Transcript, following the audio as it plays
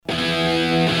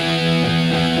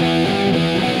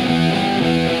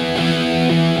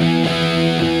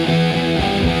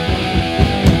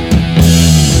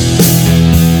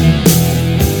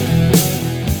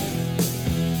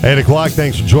8 o'clock.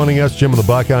 Thanks for joining us. Jim and the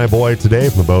Buckeye Boy today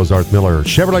from the Bozarth Miller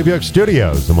Chevrolet Buick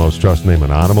Studios, the most trusted name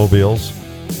in automobiles.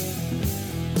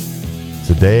 It's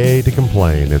a day to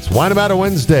complain. It's Wine About a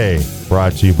Wednesday,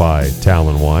 brought to you by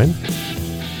Talon Wine.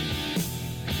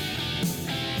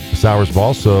 This hour's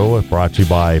also brought to you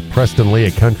by Preston Lee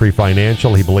at Country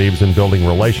Financial. He believes in building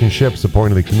relationships,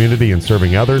 supporting the community, and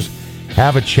serving others.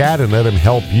 Have a chat and let him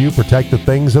help you protect the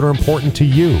things that are important to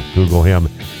you. Google him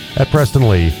at Preston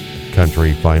Lee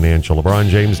Country Financial. LeBron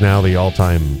James now the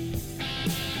all-time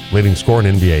leading scorer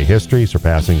in NBA history,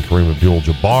 surpassing Kareem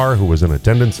Abdul-Jabbar, who was in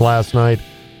attendance last night.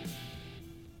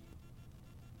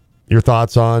 Your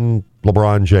thoughts on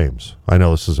LeBron James? I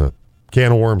know this is a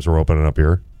can of worms we're opening up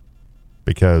here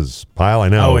because, Pyle, I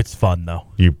know. Oh, it's fun, though.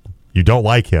 You don't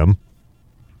like him.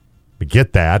 I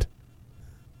get that.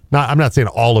 I'm not saying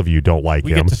all of you don't like him.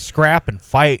 We get to scrap and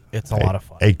fight. It's a lot of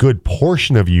fun. A good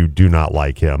portion of you do not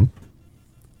like him.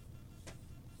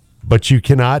 But you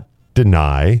cannot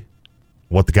deny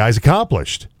what the guy's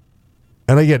accomplished.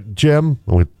 And I get Jim's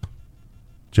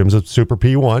a super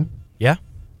P1. Yeah.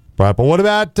 But what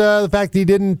about the fact that he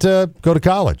didn't go to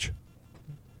college?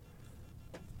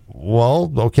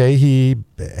 Well, okay, he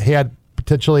had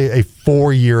potentially a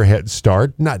 4-year head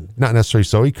start. Not necessarily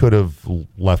so. He could have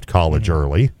left college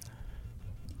early.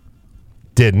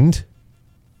 Didn't.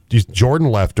 Jordan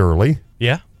left early.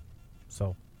 Yeah.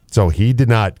 So he did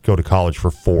not go to college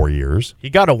for 4 years. He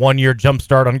got a 1-year jump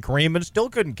start on Kareem and still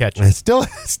couldn't catch him. And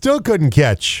still couldn't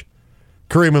catch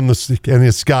Kareem and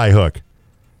his sky hook.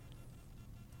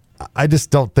 I just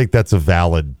don't think that's a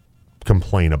valid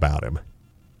complaint about him.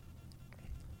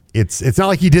 It's not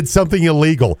like he did something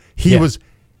illegal. He was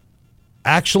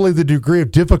actually, the degree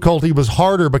of difficulty was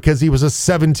harder because he was a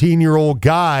 17-year-old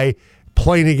guy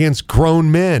playing against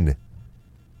grown men.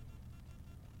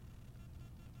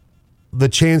 The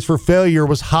chance for failure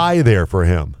was high there for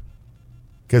him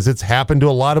because it's happened to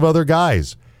a lot of other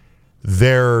guys.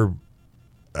 A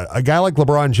guy like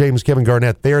LeBron James, Kevin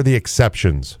Garnett, they're the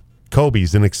exceptions.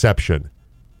 Kobe's an exception.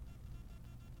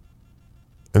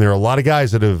 And there are a lot of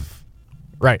guys that have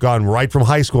gone right from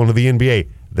high school into the NBA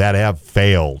that have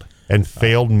failed and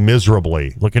failed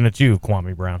miserably. Looking at you,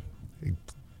 Kwame Brown.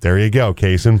 There you go.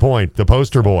 Case in point. The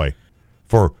poster boy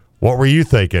for what were you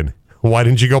thinking? Why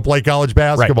didn't you go play college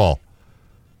basketball? Right.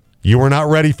 You were not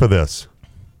ready for this.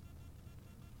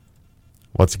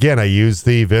 Once again, I use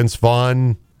the Vince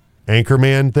Vaughn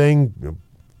Anchorman thing.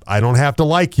 I don't have to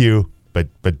like you, but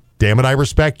damn it, I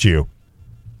respect you.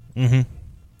 Mm-hmm.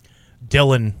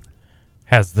 Dylan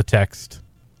has the text.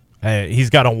 He's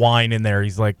got a whine in there.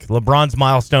 He's like, LeBron's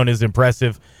milestone is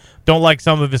impressive. Don't like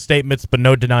some of his statements, but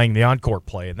no denying the on-court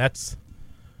play. And that's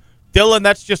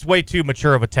just way too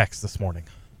mature of a text this morning.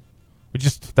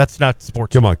 That's not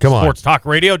sports. Come on. Sports talk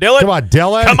radio, Dylan. Come on,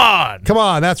 Dylan. Come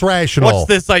on, that's rational. What's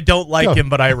this? I don't like him,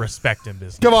 but I respect him.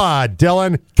 Business. Come on,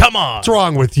 Dylan. Come on. What's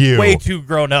wrong with you? Way too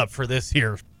grown up for this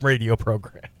here radio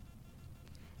program.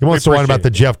 He wants to whine about the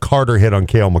Jeff Carter hit on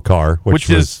Cale Makar, which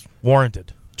is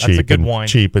warranted. That's a good whine.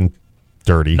 Cheap and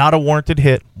dirty. Not a warranted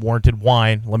hit, warranted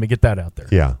whine. Let me get that out there.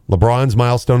 Yeah. LeBron's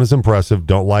milestone is impressive.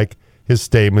 Don't like his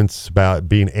statements about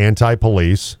being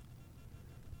anti-police,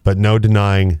 but no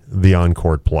denying the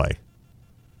on-court play.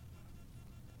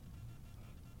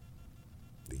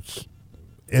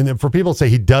 And then for people to say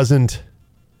he doesn't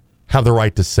have the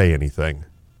right to say anything.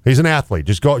 He's an athlete.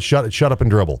 Just go shut up and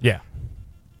dribble. Yeah.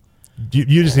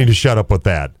 You just need to shut up with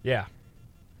that. Yeah.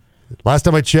 Last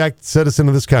time I checked, citizen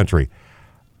of this country.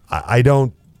 I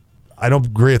don't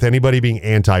agree with anybody being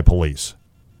anti-police.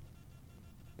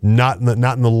 Not in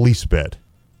the least bit.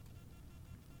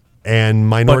 And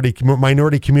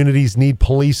minority communities need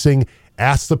policing.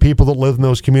 Ask the people that live in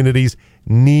those communities.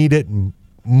 Need it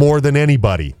more than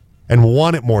anybody and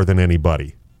want it more than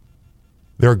anybody.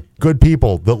 There are good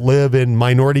people that live in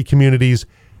minority communities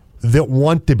that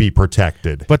want to be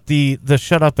protected. But the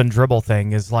shut up and dribble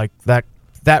thing is like that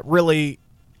really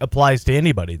applies to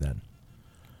anybody then.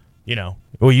 You know,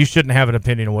 well, you shouldn't have an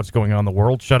opinion of what's going on in the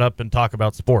world. Shut up and talk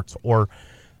about sports. Or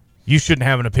you shouldn't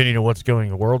have an opinion of what's going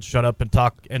on in the world. Shut up and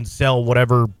talk and sell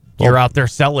whatever you're out there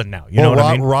selling now. You know what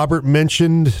I mean? Robert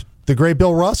mentioned the great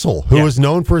Bill Russell, who is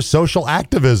known for his social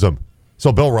activism.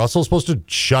 So Bill Russell's supposed to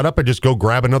shut up and just go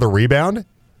grab another rebound?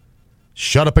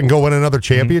 Shut up and go win another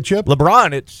championship?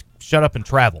 LeBron, it's shut up and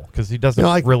travel because he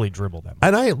doesn't really dribble that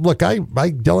much.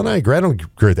 And Dylan and I agree. I don't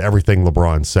agree with everything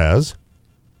LeBron says.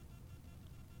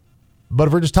 But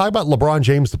if we're just talking about LeBron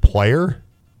James, the player,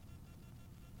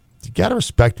 you got to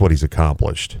respect what he's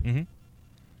accomplished. Mm-hmm.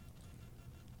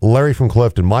 Larry from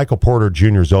Clifton, Michael Porter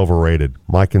Jr. is overrated.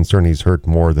 My concern, he's hurt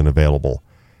more than available.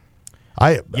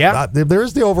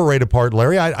 There's the overrated part,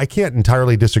 Larry. I can't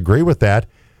entirely disagree with that.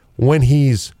 When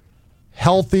he's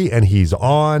healthy and he's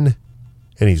on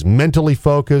and he's mentally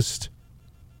focused,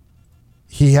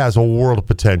 he has a world of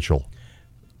potential.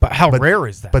 But how rare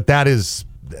is that? But that is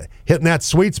hitting that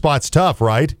sweet spot's tough,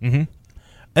 right? Mm-hmm.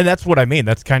 And that's what I mean.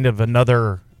 That's kind of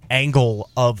another angle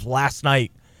of last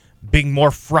night being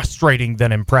more frustrating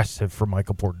than impressive for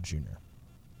Michael Porter Jr.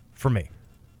 For me.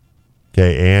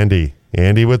 Okay, Andy.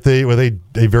 Andy with a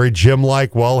very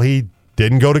Jim-like, well, he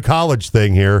didn't go to college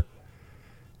thing here.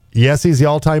 Yes, he's the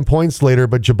all-time points leader,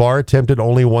 but Jabbar attempted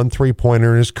only one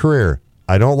three-pointer in his career.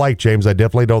 I don't like James. I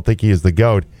definitely don't think he is the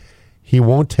GOAT. He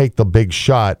won't take the big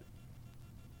shot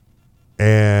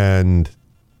and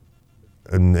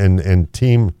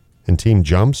team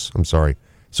jumps. I'm sorry.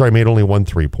 Sorry, made only one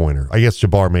three-pointer. I guess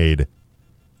Jabbar made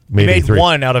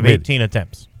one out of 18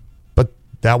 attempts. But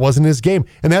that wasn't his game.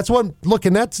 And that's what, look,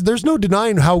 and there's no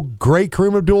denying how great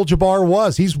Kareem Abdul-Jabbar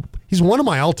was. He's one of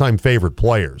my all-time favorite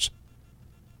players.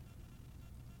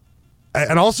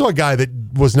 And also a guy that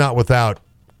was not without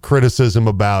criticism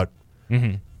about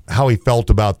how he felt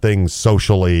about things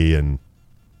socially and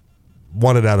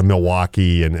wanted out of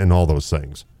Milwaukee and all those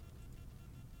things.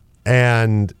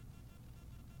 And,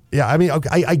 yeah, I mean,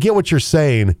 I get what you're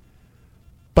saying,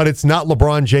 but it's not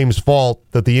LeBron James' fault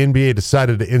that the NBA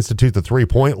decided to institute the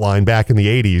three-point line back in the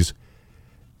 80s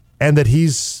and that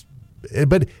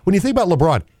but when you think about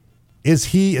LeBron, is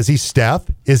he Steph?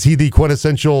 Is he the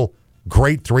quintessential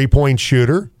great three-point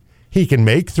shooter? He can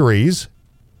make threes,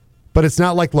 but it's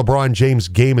not like LeBron James'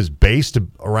 game is based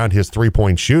around his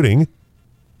three-point shooting.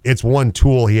 It's one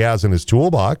tool he has in his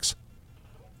toolbox.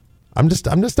 I'm just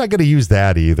not going to use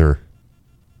that either.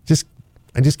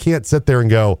 I just can't sit there and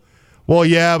go, well,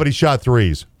 yeah, but he shot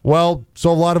threes. Well,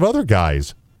 so a lot of other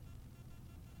guys.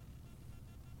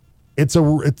 It's a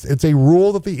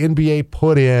rule that the NBA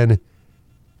put in.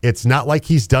 It's not like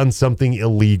he's done something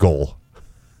illegal.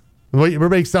 It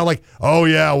makes it sound like, oh,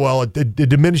 yeah, well, it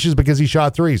diminishes because he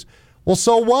shot threes. Well,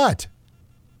 so what?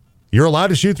 You're allowed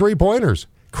to shoot three-pointers.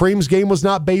 Kareem's game was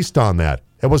not based on that.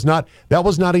 That was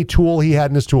not a tool he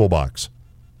had in his toolbox.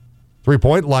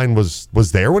 Three-point line was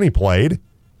there when he played.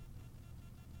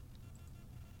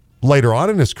 Later on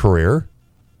in his career.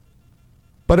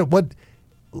 But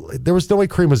there was no way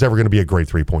Kareem was ever going to be a great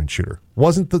three-point shooter.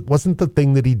 Wasn't the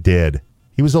thing that he did.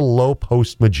 He was a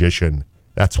low-post magician.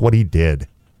 That's what he did.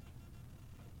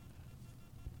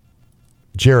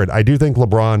 Jared, I do think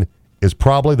LeBron is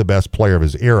probably the best player of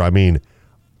his era. I mean,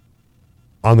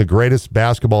 on the greatest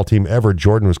basketball team ever,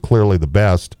 Jordan was clearly the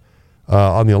best.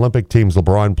 On the Olympic teams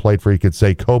LeBron played for, you could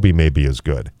say Kobe may be as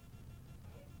good.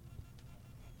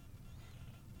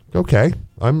 Okay.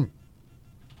 I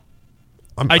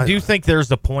do think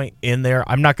there's a point in there.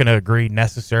 I'm not going to agree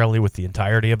necessarily with the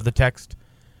entirety of the text,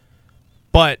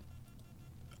 but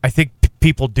I think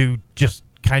people do just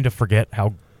kind of forget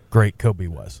how great Kobe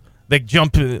was. They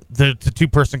jump to the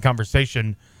two-person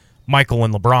conversation, Michael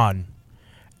and LeBron,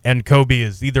 and Kobe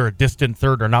is either a distant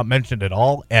third or not mentioned at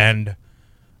all, and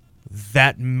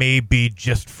that may be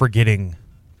just forgetting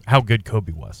how good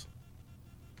Kobe was.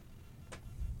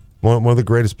 One of the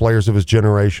greatest players of his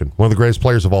generation. One of the greatest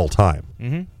players of all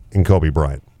time in Kobe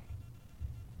Bryant.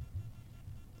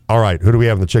 All right, who do we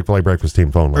have in the Chick-fil-A breakfast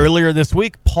team phone line? Earlier this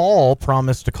week, Paul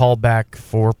promised to call back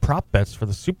for prop bets for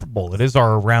the Super Bowl. It is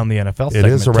our Around the NFL segment.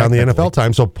 It is around the NFL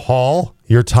time. So, Paul,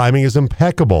 your timing is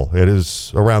impeccable. It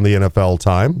is around the NFL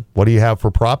time. What do you have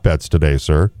for prop bets today,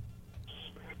 sir?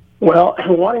 Well,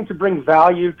 wanting to bring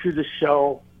value to the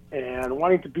show and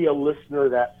wanting to be a listener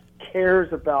that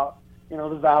cares about,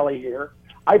 the Valley here,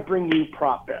 I bring you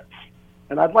prop bets.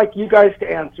 And I'd like you guys to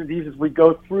answer these as we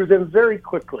go through them very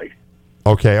quickly.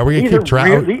 Okay, are we going to keep track?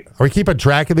 Are we keeping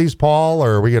track of these, Paul,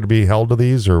 or are we going to be held to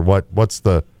these, or what? What's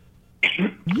the?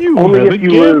 You have a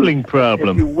gambling problem.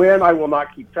 If you win, I will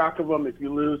not keep track of them. If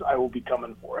you lose, I will be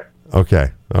coming for it.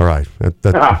 Okay, all right.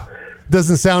 That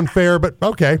doesn't sound fair, but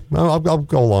okay, I'll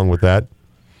go along with that.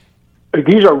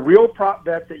 These are real prop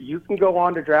bets that you can go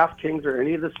on to DraftKings or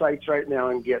any of the sites right now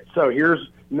and get. So here's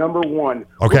number one.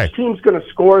 Okay. Which team's going to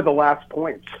score the last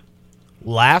points?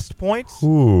 Last points?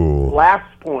 Ooh.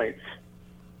 Last points.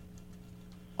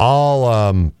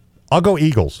 I'll go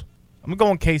Eagles. I'm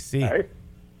going KC. Okay.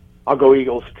 I'll go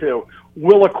Eagles too.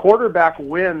 Will a quarterback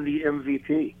win the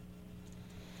MVP?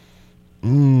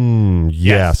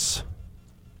 Yes.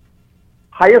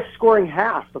 Highest scoring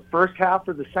half, the first half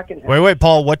or the second half? Wait,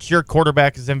 Paul. What's your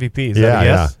quarterback as MVP? Is that a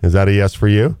yes? Yeah. Is that a yes for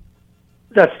you?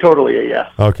 That's totally a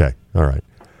yes. Okay. All right.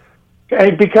 Okay,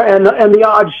 and the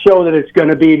odds show that it's going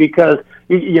to be because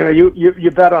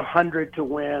you bet 100 to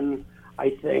win.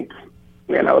 I think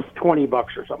it's $20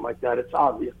 or something like that. It's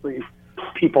obviously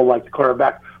people like the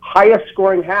quarterback. Highest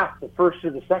scoring half, the first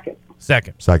or the second?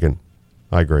 Second.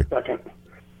 I agree. Second.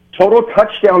 Total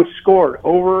touchdowns scored,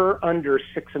 over or under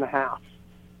 6.5?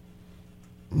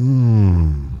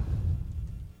 I'm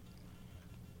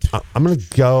going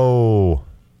to go.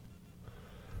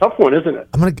 Tough one, isn't it?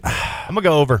 I'm going to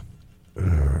go over.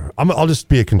 I'll just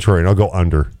be a contrarian. I'll go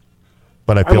under.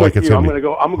 But I feel like it's I'm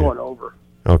going over.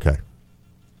 Okay.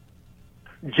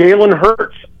 Jalen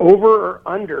Hurts, over or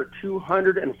under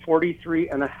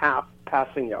 243.5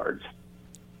 passing yards?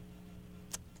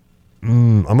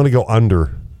 I'm going to go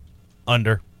under.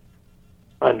 Under.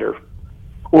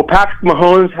 Will Patrick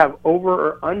Mahomes have over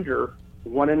or under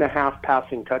 1.5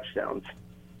 passing touchdowns?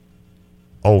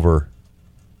 Over.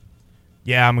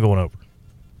 Yeah, I'm going over.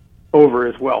 Over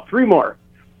as well. 3 more.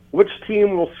 Which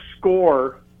team will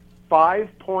score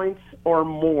 5 points or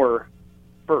more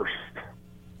first?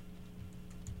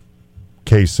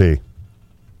 KC.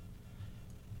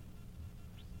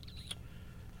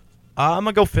 I'm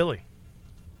going to go Philly.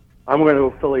 I'm going to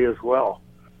go Philly as well.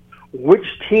 Which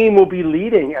team will be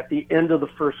leading at the end of the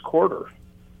first quarter?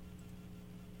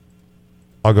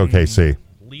 I'll go KC.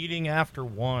 Leading after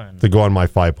 1. To go on my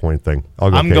 5-point thing.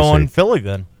 I'm going Philly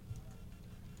then.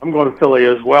 I'm going Philly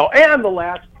as well. And the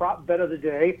last prop bet of the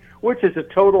day, which is a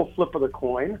total flip of the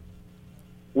coin.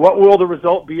 What will the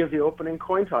result be of the opening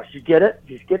coin toss? You get it?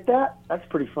 Did you get that? That's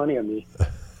pretty funny of me.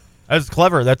 That's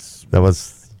clever. That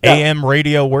was AM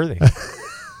radio worthy.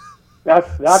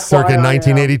 That's circa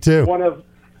 1982.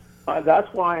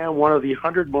 That's why I'm one of the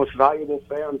 100 most valuable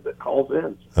fans that calls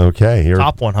in. Okay, you're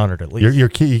top 100 at least. You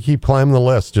keep climbing the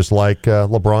list, just like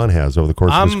LeBron has over the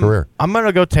course of his career. I'm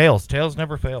gonna go tails. Tails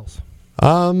never fails.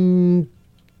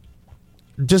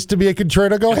 Just to be a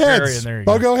contrarian, I'll go heads.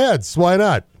 I'll go heads. Why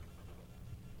not?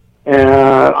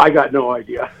 I got no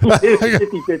idea.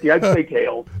 50-50. I'd say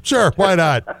tails. Sure, why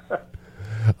not?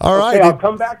 All right. I'll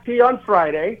come back to you on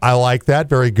Friday. I like that.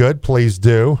 Very good. Please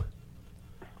do.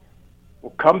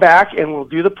 We'll come back and we'll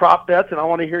do the prop bets, and I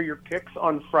want to hear your picks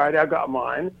on Friday. I've got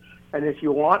mine. And if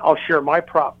you want, I'll share my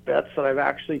prop bets that I've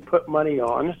actually put money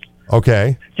on.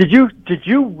 Okay. Did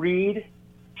you read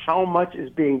how much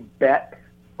is being bet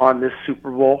on this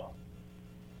Super Bowl?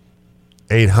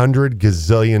 $800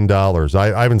 gazillion.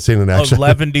 I haven't seen it actually.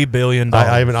 $11 billion.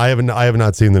 I have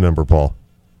not seen the number, Paul.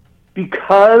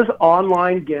 Because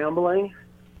online gambling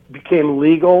became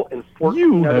legal in 14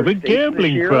 You other have a states gambling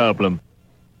this year, problem.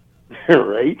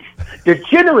 right?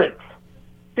 Degenerates,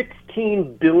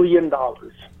 $16 billion.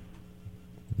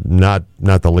 Not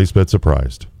the least bit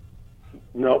surprised.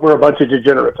 No, we're a bunch of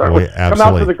degenerates, aren't we? Absolutely.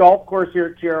 Come out to the golf course here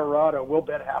at Tierra Rado. We'll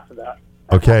bet half of that.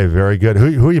 Okay, very good.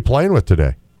 Who are you playing with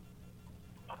today?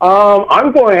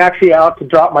 I'm going actually out to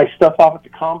drop my stuff off at the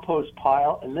compost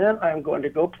pile, and then I'm going to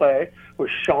go play with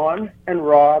Sean and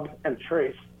Rob and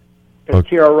Trace because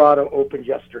Tierra Rado opened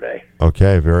yesterday.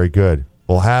 Okay, very good.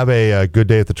 We'll have a good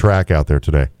day at the track out there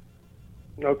today.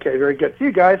 Okay, very good. See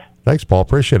you guys. Thanks, Paul.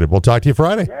 Appreciate it. We'll talk to you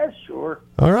Friday. Yeah, sure.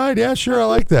 All right. Yeah, sure. I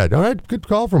like that. All right. Good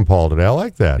call from Paul today. I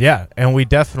like that. Yeah, and we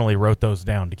definitely wrote those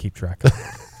down to keep track of.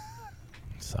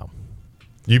 So.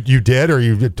 You did, or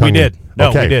you did? We did. No,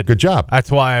 okay, we did. Good job.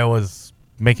 That's why I was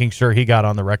making sure he got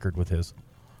on the record with his.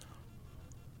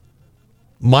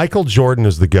 Michael Jordan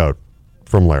is the GOAT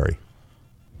from Larry.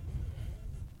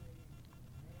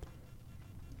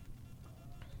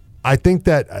 I think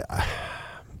that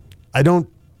I don't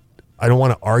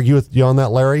want to argue with you on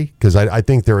that, Larry, because I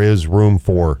think there is room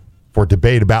for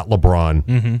debate about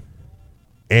LeBron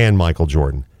and Michael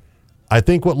Jordan. I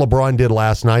think what LeBron did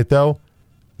last night, though,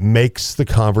 makes the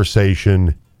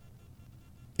conversation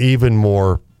even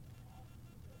more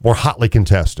hotly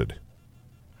contested.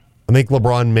 I think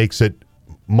LeBron makes it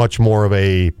much more of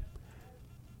a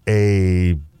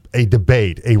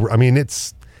debate. I mean,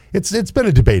 it's been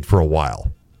a debate for a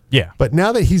while. Yeah. But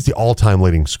now that he's the all-time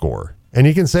leading scorer, and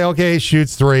you can say, okay, he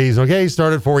shoots threes. Okay, he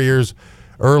started 4 years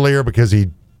earlier because he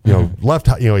left.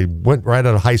 He went right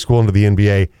out of high school into the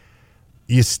NBA.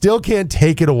 You still can't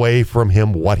take it away from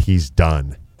him what he's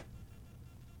done.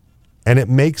 And it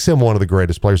makes him one of the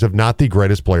greatest players, if not the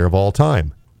greatest player of all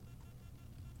time.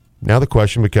 Now the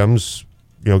question becomes,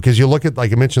 because you look at,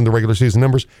 like I mentioned, the regular season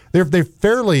numbers, they're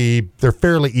fairly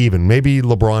even. Maybe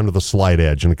LeBron with a slight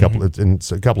edge in a couple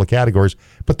of categories,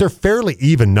 but they're fairly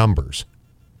even numbers.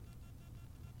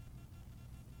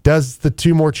 Does the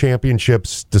 2 more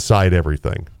championships decide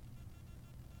everything?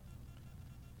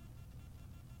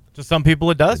 To some people,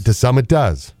 it does. To some, it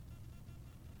does.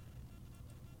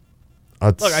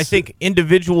 Look, I think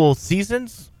individual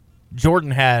seasons,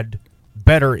 Jordan had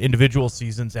better individual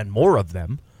seasons and more of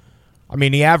them. I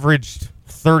mean, he averaged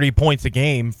 30 points a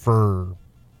game for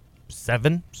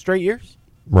 7 straight years.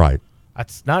 Right.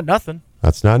 That's not nothing.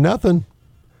 That's not nothing.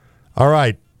 All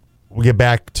right. We'll get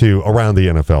back to around the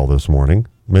NFL this morning.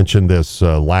 Mentioned this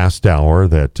last hour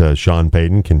that Sean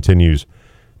Payton continues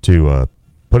to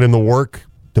put in the work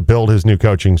to build his new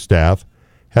coaching staff.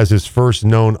 Has his first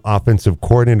known offensive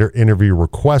coordinator interview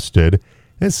requested.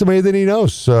 And somebody that he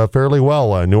knows fairly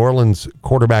well, New Orleans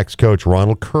quarterbacks coach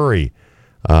Ronald Curry.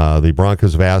 The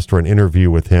Broncos have asked for an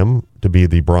interview with him to be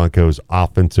the Broncos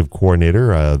offensive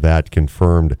coordinator. That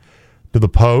confirmed to the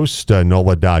Post.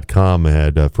 NOLA.com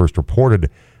had first reported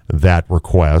that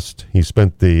request. He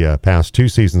spent the past 2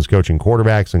 seasons coaching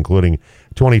quarterbacks, including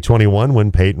 2021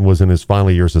 when Payton was in his final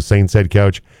years as Saints head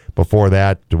coach. Before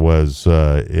that was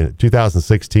in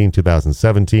 2016,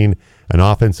 2017, an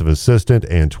offensive assistant,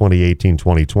 and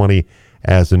 2018-2020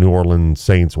 as the New Orleans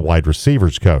Saints wide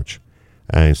receivers coach.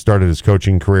 He started his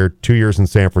coaching career 2 years in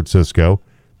San Francisco,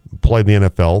 played in the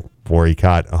NFL, where he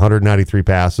caught 193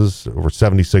 passes over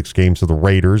 76 games for the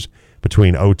Raiders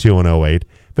between 2002 and 2008.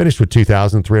 Finished with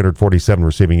 2,347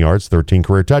 receiving yards, 13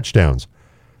 career touchdowns.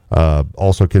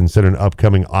 Also considered an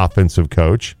upcoming offensive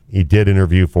coach. He did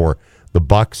interview for the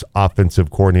Bucs offensive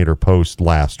coordinator post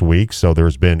last week, so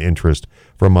there's been interest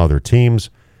from other teams.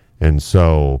 And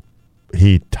so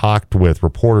he talked with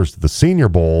reporters at the Senior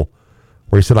Bowl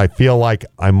where he said, I feel like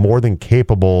I'm more than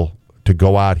capable to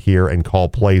go out here and call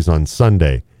plays on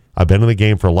Sunday. I've been in the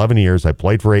game for 11 years. I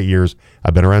played for 8 years.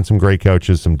 I've been around some great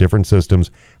coaches, some different systems,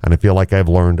 and I feel like I've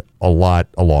learned a lot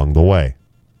along the way.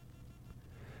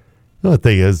 The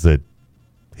thing is that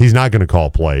he's not going to call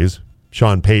plays.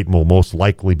 Sean Payton will most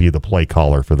likely be the play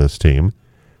caller for this team,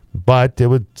 but it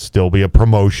would still be a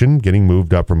promotion, getting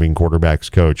moved up from being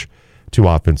quarterbacks coach to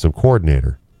offensive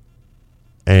coordinator.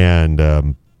 And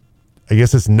I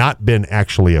guess it's not been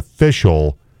actually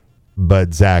official,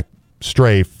 but Zach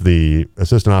Strafe, the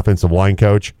assistant offensive line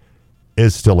coach,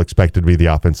 is still expected to be the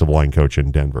offensive line coach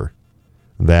in Denver.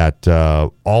 That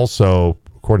also,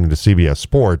 according to CBS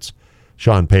Sports,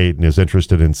 Sean Payton is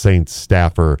interested in Saints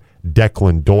staffer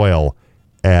Declan Doyle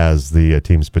as the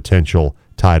team's potential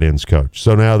tight ends coach.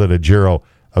 So now that Ejiro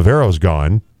Avero's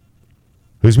gone,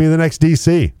 who's going to be the next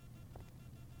DC?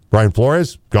 Brian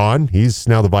Flores, gone. He's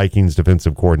now the Vikings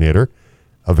defensive coordinator.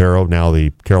 Avero, now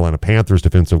the Carolina Panthers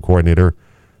defensive coordinator.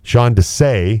 Sean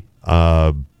Desai,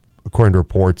 according to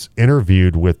reports,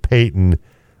 interviewed with Payton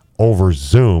over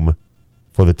Zoom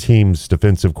for the team's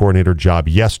defensive coordinator job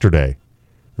yesterday.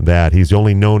 That he's the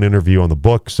only known interview on the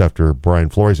books after Brian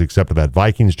Flores accepted that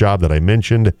Vikings job that I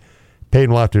mentioned. Payton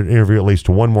will have to interview at least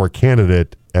one more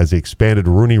candidate as the expanded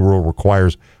Rooney Rule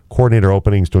requires coordinator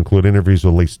openings to include interviews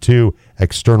with at least 2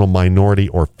 external minority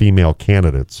or female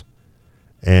candidates.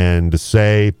 And to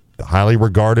say, highly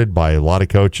regarded by a lot of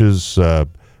coaches,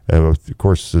 of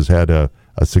course, has had a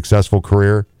successful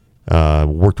career,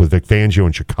 worked with Vic Fangio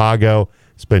in Chicago,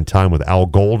 spent time with Al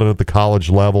Golden at the college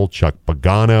level, Chuck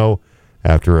Pagano,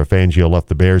 after Fangio left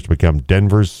the Bears to become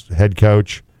Denver's head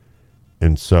coach.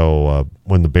 And so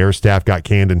when the Bears staff got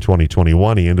canned in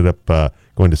 2021, he ended up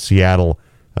going to Seattle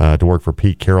to work for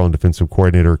Pete Carroll and defensive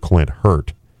coordinator Clint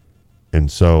Hurt.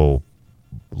 And so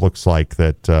looks like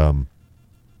that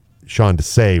Sean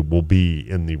Desai will be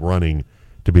in the running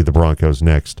to be the Broncos'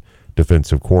 next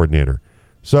defensive coordinator.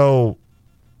 So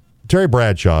Terry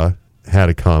Bradshaw had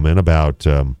a comment about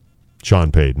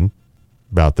Sean Payton,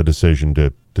 about the decision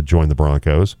to join the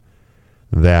Broncos,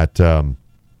 that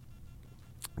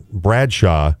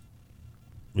Bradshaw,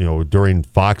 during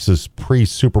Fox's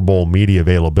pre-Super Bowl media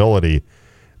availability,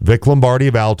 Vic Lombardi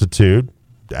of Altitude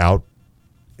out,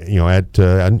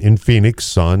 in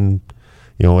Phoenix on,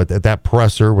 at that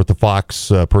presser with the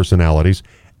Fox personalities,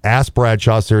 asked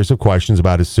Bradshaw a series of questions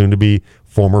about his soon-to-be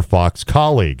former Fox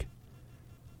colleague.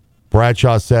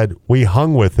 Bradshaw said, "We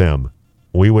hung with him.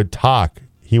 We would talk.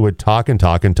 He would talk and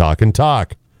talk and talk and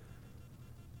talk."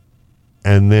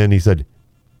 And then he said,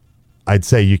 "I'd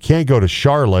say you can't go to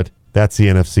Charlotte. That's the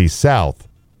NFC South.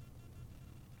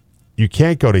 You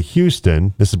can't go to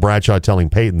Houston." This is Bradshaw telling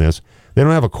Payton this. "They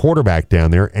don't have a quarterback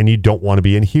down there, and you don't want to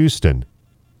be in Houston."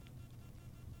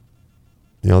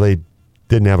 They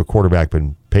didn't have a quarterback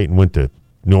when Payton went to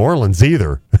New Orleans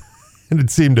either. And it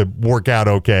seemed to work out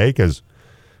okay because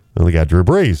they got Drew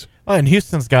Brees. Oh, and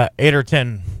Houston's got 8 or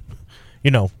 10,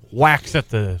 whacks at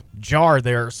the jar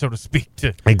there, so to speak,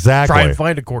 to exactly try and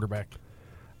find a quarterback.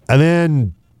 And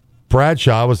then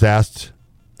Bradshaw was asked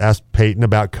Payton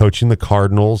about coaching the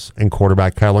Cardinals and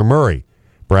quarterback Kyler Murray.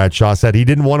 Bradshaw said he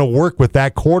didn't want to work with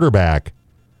that quarterback.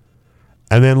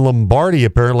 And then Lombardi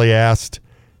apparently asked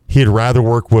he'd rather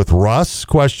work with Russ, ?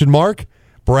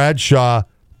 Bradshaw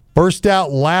burst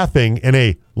out laughing in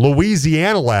a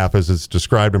Louisiana laugh, as it's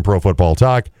described in Pro Football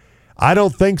Talk. I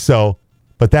don't think so,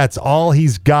 but that's all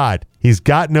he's got. He's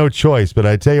got no choice, but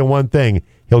I tell you one thing,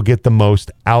 he'll get the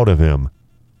most out of him.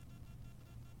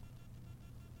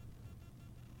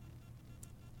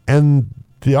 And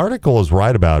the article is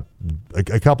right about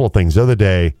a couple of things. The other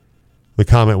day, the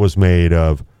comment was made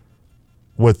of,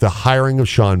 with the hiring of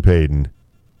Sean Payton,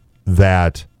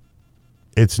 that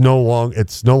it's no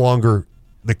longer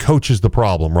the coach is the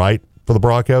problem, right, for the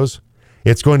Broncos?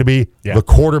 It's going to be the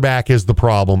quarterback is the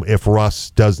problem if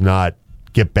Russ does not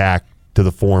get back to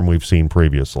the form we've seen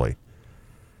previously.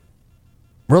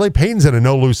 Really, Payton's in a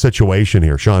no-lose situation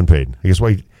here, Sean Payton. I guess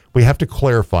we have to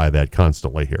clarify that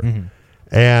constantly here. Mm-hmm.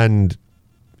 And,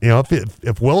 you know,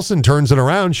 if Wilson turns it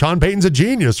around, Sean Payton's a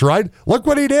genius, right? Look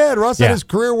what he did. Russ had his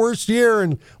career worst year,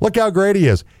 and look how great he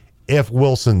is. If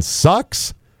Wilson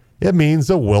sucks, it means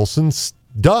that Wilson's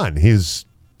done. He's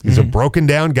a broken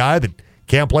down guy that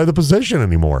can't play the position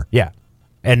anymore. Yeah.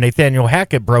 And Nathaniel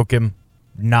Hackett broke him,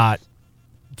 not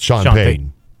Sean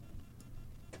Payton.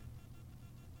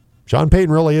 Sean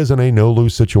Payton really is in a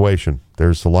no-lose situation.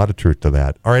 There's a lot of truth to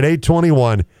that. All right,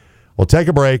 8:21. We'll take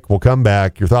a break. We'll come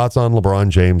back. Your thoughts on LeBron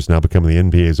James now becoming the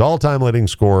NBA's all-time leading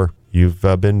scorer. You've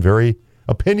been very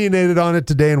opinionated on it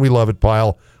today, and we love it,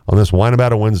 Pile, on this Wine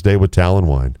About It Wednesday with Talon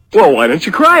Wine. Well, why don't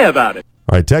you cry about it?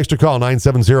 All right, text or call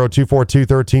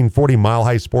 970-242-1340. Mile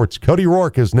High Sports. Cody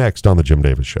Rourke is next on The Jim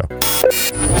Davis Show.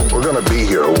 We're going to be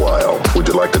here a while. Would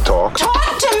you like to talk?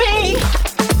 Talk to me!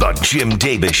 The Jim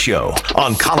Davis Show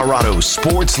on Colorado's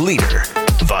sports leader,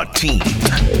 The Team.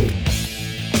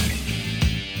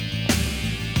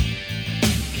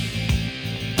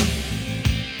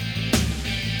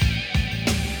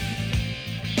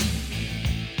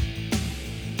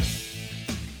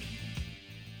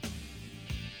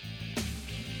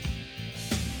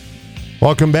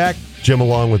 Welcome back. Jim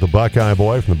along with the Buckeye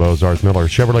Boy from the Beaux-Arts Miller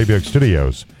Chevrolet Buick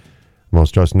Studios.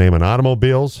 Most trusted name in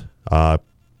automobiles.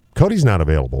 Cody's not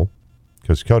available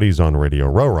because Cody's on Radio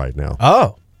Row right now.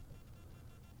 Oh.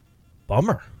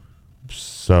 Bummer.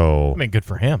 So. I mean, good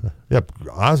for him. Yep.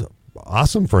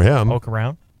 Awesome for him. Poke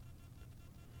around.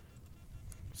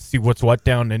 See what's what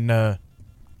down in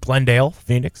Glendale,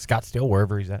 Phoenix, Scottsdale,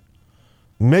 wherever he's at.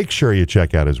 Make sure you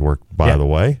check out his work, by the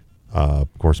way. Of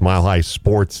course,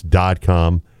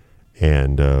 milehighsports.com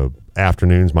and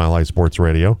afternoons, Mile High Sports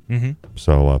Radio. Mm-hmm.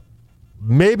 So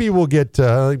maybe we'll get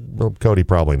Cody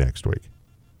probably next week.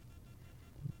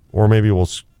 Or maybe we'll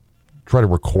try to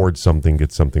record something,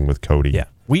 get something with Cody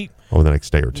over the next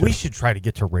day or two. We should try to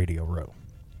get to Radio Row.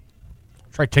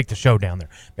 Try to take the show down there.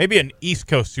 Maybe an East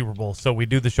Coast Super Bowl, so we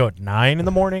do the show at 9 in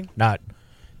the morning, not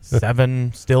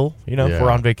 7 still, if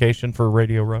we're on vacation for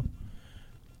Radio Row.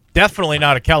 Definitely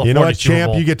not a California You know what, Super champ?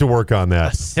 Bowl. You get to work on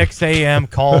that. A 6 a.m.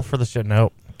 call for the show.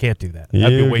 No, can't do that. That'd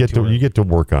be way too early. You get to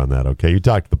work on that, okay? You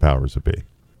talk to the powers that be.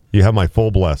 You have my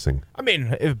full blessing. I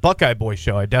mean, if Buckeye Boy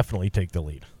show, I definitely take the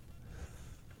lead.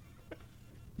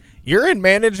 You're in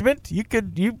management. You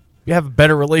have a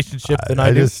better relationship than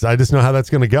I do. I just know how that's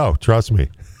going to go. Trust me.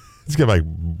 It's going to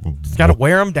got to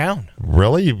wear them down.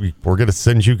 Really? We're going to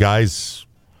send you guys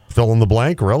fill in the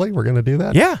blank? Really? We're going to do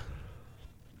that? Yeah.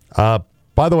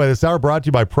 By the way, this hour brought to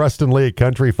you by Preston Lee at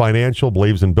Country Financial.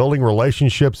 Believes in building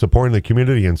relationships, supporting the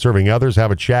community, and serving others.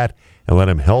 Have a chat and let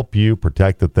him help you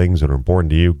protect the things that are important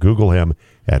to you. Google him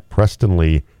at Preston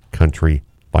Lee Country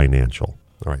Financial.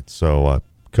 All right, so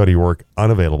Cody Rourke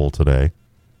unavailable today.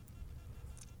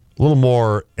 A little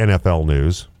more NFL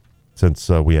news since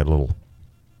we had a little.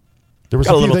 There was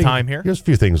a little time here. There's a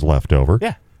few things left over.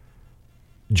 Yeah.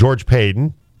 George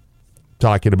Payton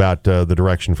talking about the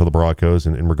direction for the Broncos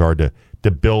in regard to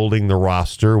building the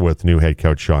roster with new head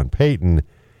coach Sean Payton,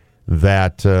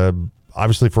 that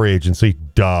obviously free agency,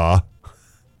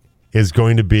 is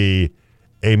going to be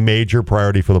a major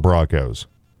priority for the Broncos.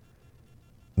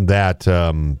 That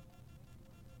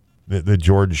the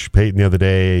George Payton the other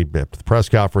day at the press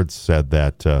conference said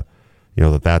that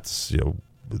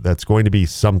that's going to be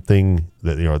something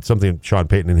that it's something Sean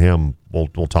Payton and him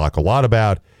will talk a lot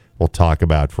about. We'll talk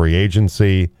about free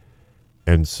agency,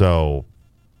 and so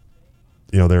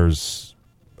there's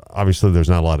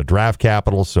not a lot of draft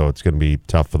capital, so it's going to be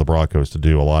tough for the Broncos to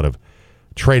do a lot of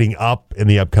trading up in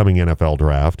the upcoming NFL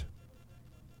draft.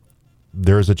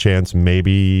 There's a chance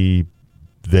maybe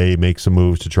they make some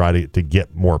moves to try to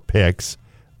get more picks.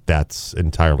 That's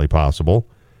entirely possible.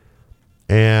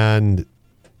 And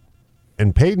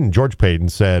George Payton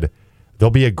said they'll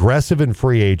be aggressive in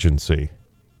free agency.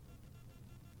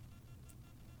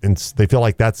 And they feel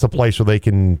like that's the place where they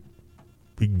can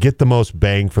get the most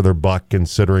bang for their buck,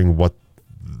 considering what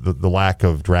the lack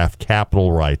of draft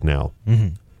capital right now.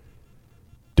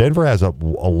 Denver has a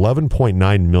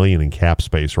 $11.9 million in cap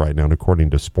space right now, according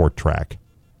to Sport Track.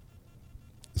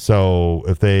 So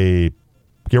if they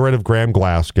get rid of Graham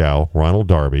Glasgow, Ronald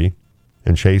Darby,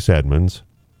 and Chase Edmonds,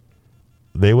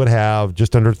 they would have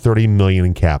just under $30 million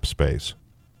in cap space.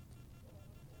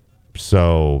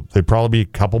 So there'd probably be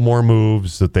a couple more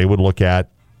moves that they would look at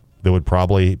that would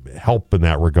probably help in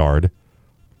that regard.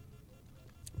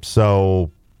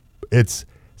 So it's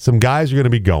some guys are going to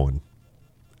be going.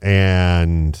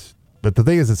 But the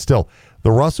thing is, it's still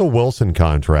the Russell Wilson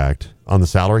contract on the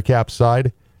salary cap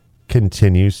side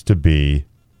continues to be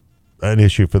an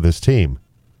issue for this team.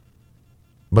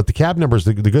 But the cap numbers,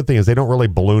 the good thing is they don't really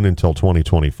balloon until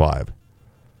 2025.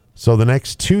 So the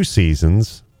next 2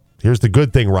 seasons, here's the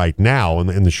good thing right now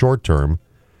in the short term,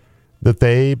 that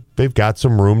they've got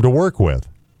some room to work with.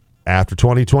 After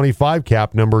 2025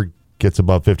 cap number gets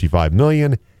above $55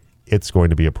 million, it's going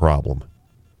to be a problem.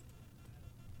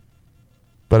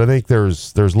 But I think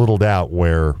there's little doubt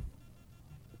where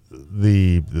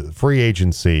the free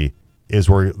agency is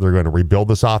where they're going to rebuild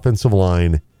this offensive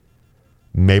line.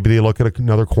 Maybe they look at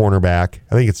another cornerback.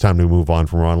 I think it's time to move on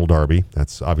from Ronald Darby.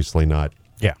 That's obviously not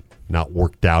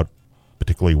worked out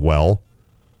particularly well.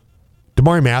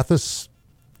 Damari Mathis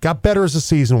got better as the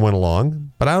season went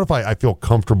along, but I don't know if I feel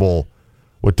comfortable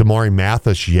with Damari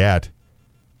Mathis yet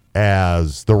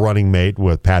as the running mate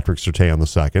with Patrick Surtain on the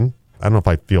second. I don't know if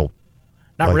I feel...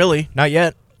 Not really. Not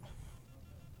yet.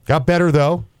 Got better,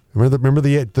 though. Remember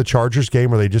the Chargers game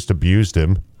where they just abused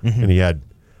him, and he had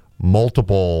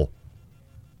multiple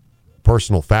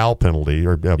personal foul penalty,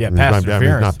 or pass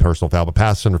interference. Not personal foul, but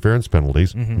pass interference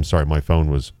penalties. I'm sorry, my phone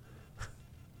was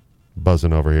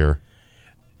buzzing over here.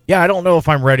 Yeah, I don't know if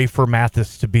I'm ready for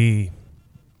Mathis to be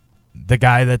the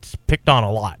guy that's picked on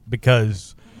a lot,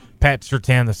 because Pat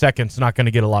Surtain II's not going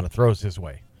to get a lot of throws his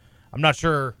way. I'm not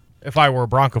sure if I were a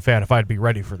Bronco fan if I'd be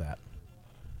ready for that.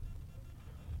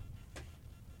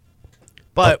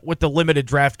 But with the limited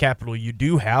draft capital you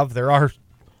do have, there are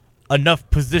enough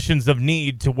positions of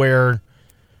need to where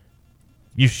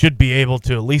you should be able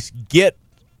to at least get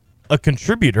a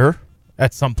contributor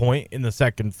at some point in the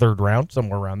second, third round,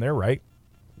 somewhere around there, right?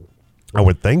 I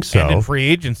would think so. And in free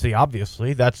agency,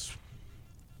 obviously, that's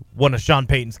one of Sean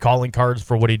Payton's calling cards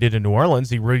for what he did in New Orleans.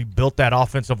 He rebuilt that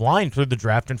offensive line through the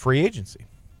draft and free agency.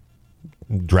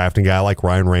 Drafting a guy like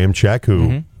Ryan Ramczyk,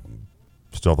 who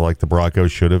still feel like the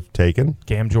Broncos should have taken.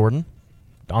 Cam Jordan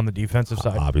on the defensive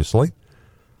side. Obviously.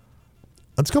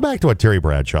 Let's go back to what Terry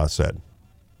Bradshaw said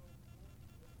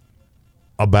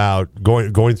about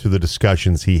going through the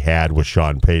discussions he had with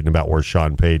Sean Payton about where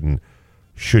Sean Payton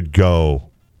should go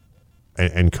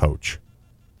and coach.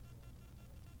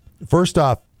 First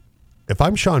off, if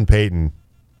I'm Sean Payton,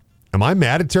 am I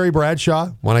mad at Terry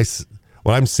Bradshaw when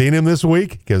I'm seeing him this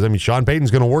week? Because, I mean, Sean Payton's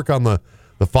going to work on the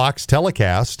Fox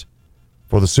telecast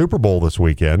for the Super Bowl this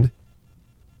weekend,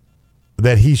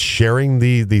 that he's sharing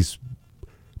these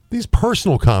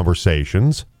personal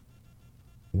conversations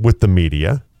with the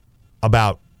media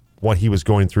about what he was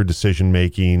going through,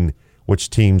 decision-making, which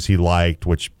teams he liked,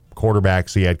 which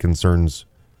quarterbacks he had concerns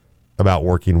about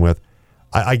working with.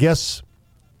 I guess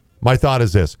my thought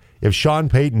is this. If Sean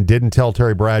Payton didn't tell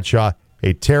Terry Bradshaw,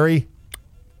 hey, Terry,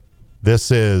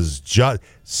 this is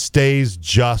stays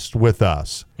just with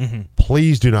us.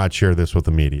 Please do not share this with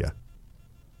the media.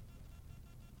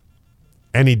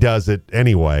 And he does it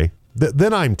anyway.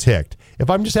 Then I'm ticked. If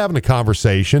I'm just having a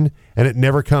conversation and it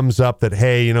never comes up that,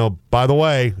 hey, by the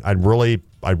way, I'd really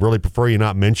prefer you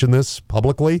not mention this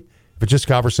publicly. If it's just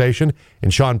conversation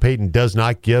and Sean Payton does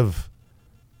not give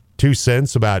 2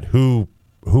 cents about who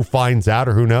finds out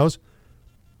or who knows,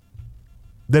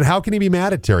 then how can he be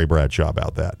mad at Terry Bradshaw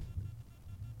about that?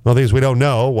 Well, the thing is, we don't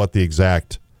know what the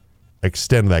exact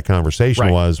extent of that conversation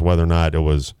was, whether or not it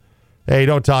was, hey,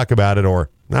 don't talk about it,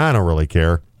 or I don't really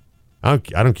care. I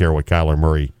don't care what Kyler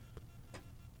Murray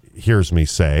hears me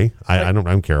say. I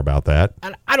don't care about that.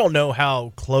 And I don't know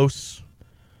how close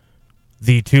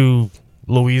the two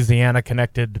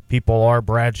Louisiana-connected people are,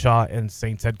 Bradshaw and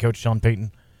Saints head coach Sean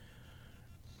Payton.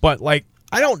 But,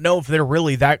 I don't know if they're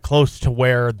really that close to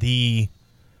where the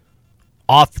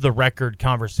off-the-record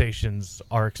conversations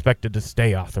are expected to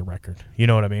stay off the record. You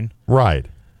know what I mean? Right.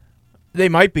 They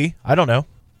might be. I don't know.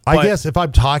 I guess if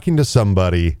I'm talking to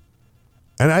somebody,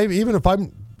 and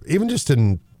even just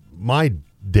in my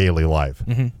daily life,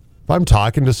 if I'm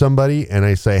talking to somebody and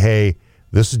I say, hey,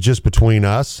 this is just between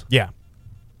us,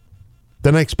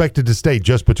 then I expect it to stay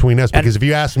just between us. Because if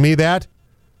you ask me that,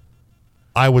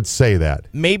 I would say that.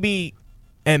 Maybe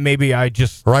I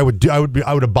just... Or I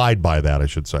would abide by that, I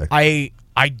should say.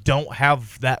 I don't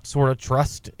have that sort of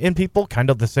trust in people, kind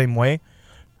of the same way.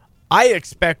 I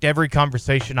expect every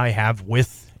conversation I have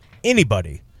with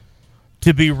anybody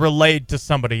to be relayed to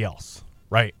somebody else,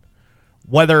 right?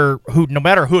 No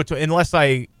matter who it's, unless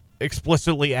I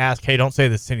explicitly ask, hey, don't say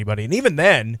this to anybody. And even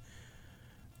then,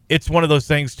 it's one of those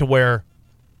things to where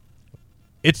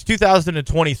it's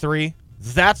 2023.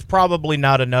 That's probably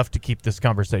not enough to keep this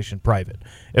conversation private.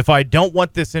 If I don't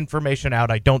want this information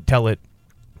out, I don't tell it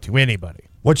to anybody.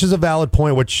 Which is a valid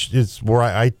point, which is where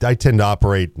I tend to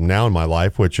operate now in my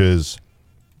life, which is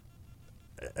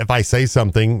if I say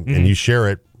something and you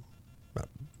share it,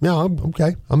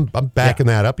 okay. I'm backing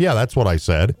that up. Yeah, that's what I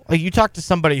said. Like you talk to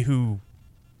somebody who,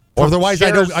 or otherwise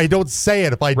I don't say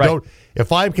it.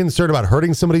 If I'm concerned about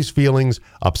hurting somebody's feelings,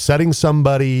 upsetting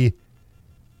somebody,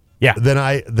 then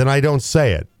I don't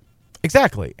say it.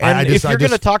 Exactly. And if you're going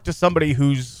to talk to somebody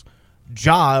whose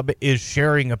job is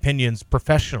sharing opinions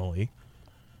professionally,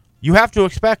 you have to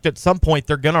expect at some point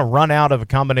they're going to run out of a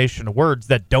combination of words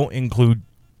that don't include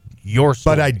your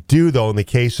story. But I do, though, in the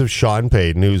case of Sean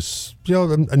Payton, who's a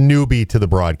newbie to the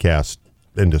broadcast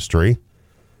industry,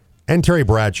 and Terry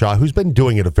Bradshaw, who's been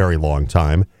doing it a very long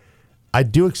time, I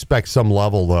do expect some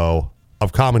level, though,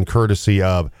 of common courtesy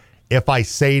of, if I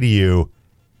say to you,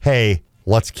 hey,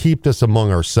 let's keep this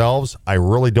among ourselves, I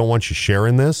really don't want you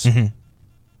sharing this,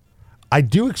 I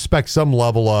do expect some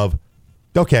level of,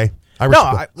 okay, I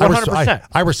 100%.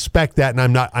 I respect that,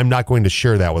 and I'm not going to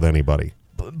share that with anybody.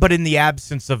 But in the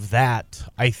absence of that,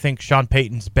 I think Sean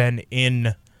Payton's been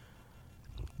in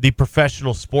the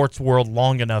professional sports world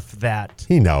long enough that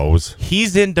he knows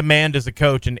he's in demand as a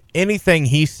coach, and anything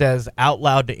he says out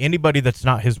loud to anybody that's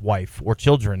not his wife or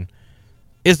children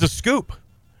is a scoop.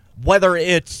 Whether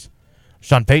it's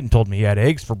Sean Payton told me he had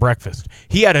eggs for breakfast,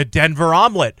 he had a Denver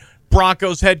omelet,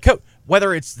 Broncos head coach.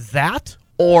 Whether it's that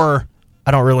or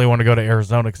I don't really want to go to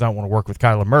Arizona because I don't want to work with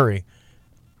Kyler Murray.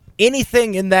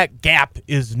 Anything in that gap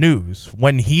is news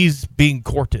when he's being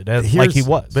courted like he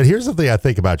was. But here's the thing I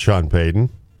think about Sean Payton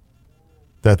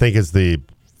that I think is the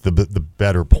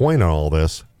better point on all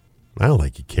this. I don't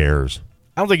think he cares.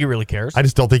 I don't think he really cares. I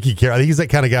just don't think he cares. I think he's that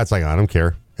kind of guy that's like, I don't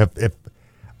care. If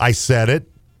I said it,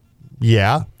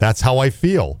 that's how I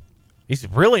feel. He's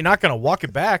really not going to walk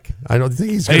it back. I don't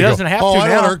think he's. He doesn't have to. I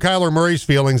now. don't hurt Kyler Murray's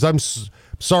feelings. I'm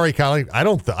sorry, Kyler.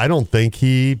 I don't think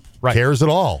he cares at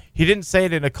all. He didn't say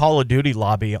it in a Call of Duty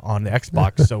lobby on the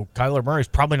Xbox, so Kyler Murray's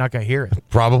probably not going to hear it.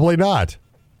 Probably not.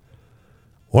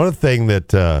 One thing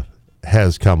that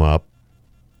has come up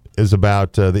is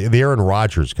about the Aaron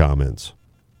Rodgers comments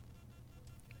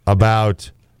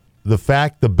about the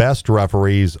fact the best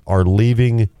referees are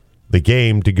leaving the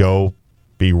game to go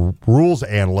be rules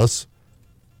analysts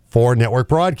for network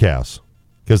broadcasts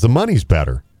because the money's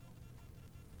better.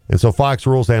 And so Fox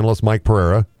rules analyst Mike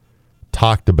Pereira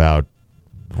talked about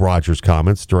Rodgers'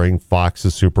 comments during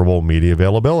Fox's Super Bowl media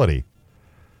availability.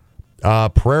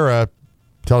 Pereira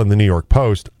telling the New York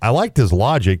Post, I liked his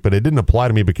logic, but it didn't apply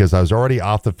to me because I was already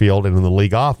off the field and in the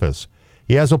league office.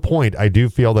 He has a point. I do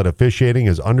feel that officiating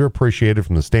is underappreciated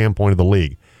from the standpoint of the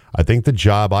league. I think the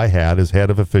job I had as head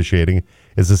of officiating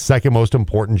is the second most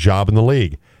important job in the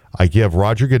league. I give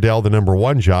Roger Goodell the number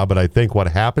one job, but I think what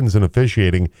happens in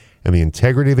officiating and the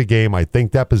integrity of the game, I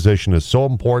think that position is so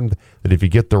important that if you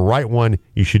get the right one,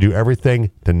 you should do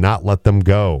everything to not let them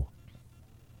go.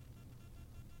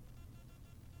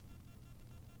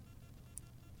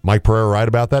 Mike Pereira right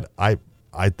about that?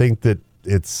 I think that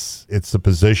it's a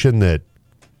position that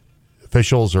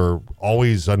officials are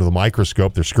always under the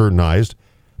microscope. They're scrutinized.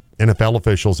 NFL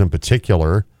officials in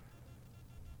particular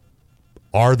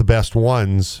are the best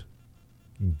ones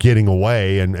getting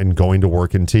away and going to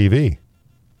work in TV.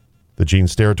 The Gene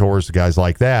Sterators, the guys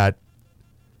like that.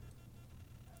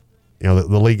 You know,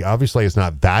 the league obviously has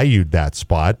not valued that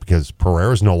spot because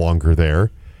Pereira's no longer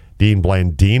there. Dean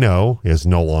Blandino is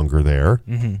no longer there.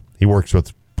 Mm-hmm. He works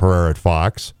with Pereira at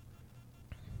Fox.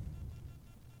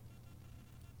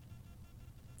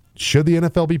 Should the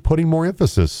NFL be putting more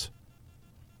emphasis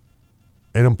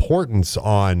and importance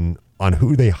on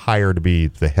who they hire to be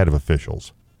the head of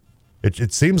officials?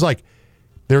 It seems like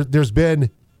there's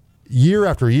been year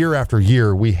after year after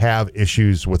year we have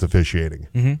issues with officiating.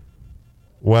 Mm-hmm.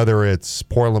 Whether it's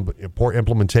poor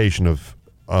implementation of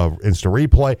instant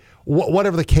replay,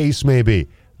 whatever the case may be.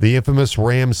 The infamous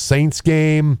Rams-Saints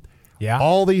game,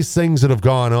 all these things that have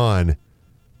gone on,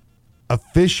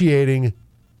 officiating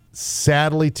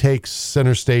sadly takes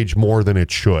center stage more than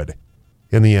it should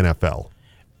in the NFL.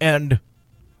 And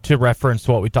to reference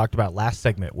what we talked about last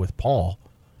segment with Paul,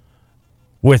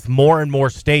 with more and more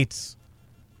states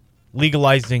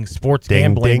legalizing sports Ding,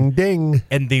 gambling ding, ding.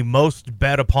 and the most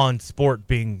bet upon sport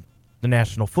being the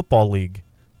National Football League,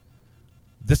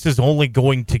 this is only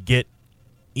going to get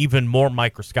even more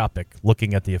microscopic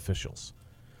looking at the officials.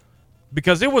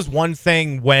 Because it was one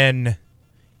thing when,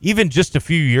 even just a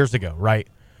few years ago, right?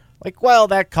 Like, well,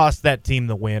 that cost that team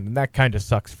the win, and that kind of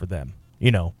sucks for them,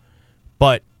 you know.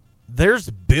 But there's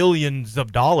billions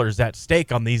of dollars at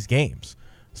stake on these games,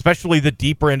 especially the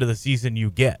deeper into the season you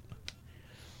get,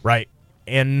 right?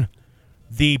 And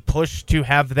the push to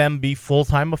have them be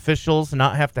full-time officials,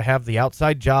 not have to have the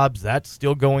outside jobs, that's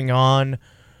still going on.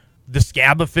 The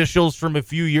scab officials from a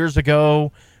few years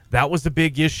ago, that was a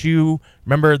big issue.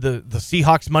 Remember the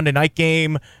Seahawks Monday night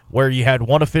game where you had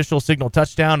one official signal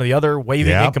touchdown and the other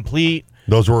waving incomplete?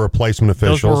 Those were replacement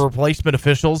officials. Those were replacement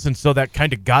officials, and so that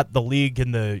kind of got the league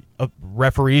and the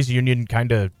referees union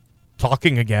kind of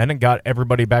talking again and got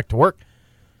everybody back to work.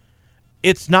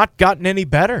 It's not gotten any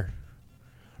better.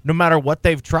 No matter what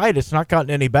they've tried, it's not gotten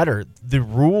any better. The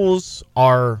rules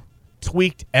are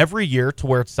tweaked every year to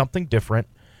where it's something different.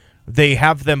 They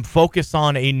have them focus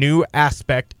on a new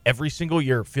aspect every single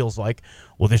year, it feels like.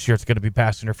 Well, this year it's going to be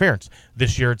pass interference.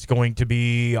 This year it's going to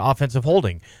be offensive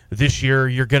holding. This year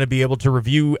you're going to be able to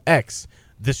review X.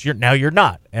 This year, now you're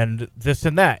not, and this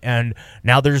and that. And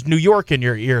now there's New York in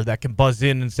your ear that can buzz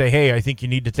in and say, hey, I think you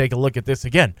need to take a look at this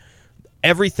again.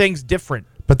 Everything's different.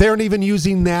 But they aren't even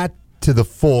using that to the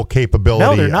full capability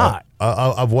No, they're not.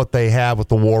 Of what they have with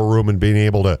the war room and being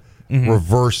able to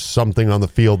reverse something on the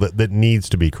field that needs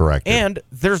to be corrected. And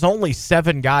there's only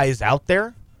 7 guys out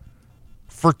there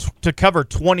to cover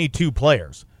 22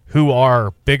 players who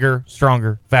are bigger,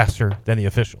 stronger, faster than the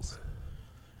officials.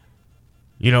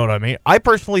 You know what I mean? I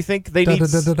personally think they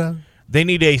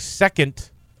need a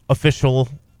second official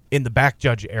in the back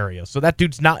judge area. So that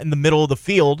dude's not in the middle of the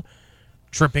field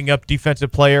tripping up defensive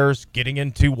players, getting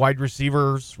into wide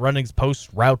receivers, running post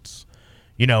routes,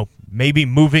 you know, maybe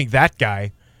moving that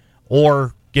guy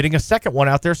or getting a second one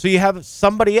out there so you have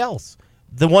somebody else.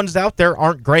 The ones out there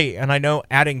aren't great, and I know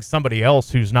adding somebody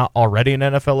else who's not already an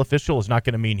NFL official is not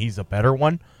going to mean he's a better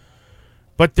one.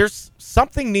 But there's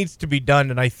something needs to be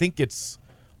done, and I think it's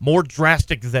more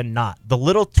drastic than not. The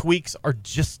little tweaks are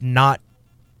just not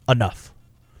enough.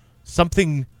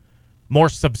 Something more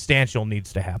substantial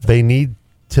needs to happen. They need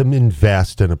to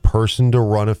invest in a person to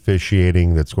run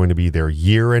officiating that's going to be there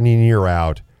year in and year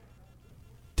out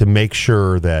to make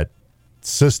sure that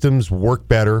systems work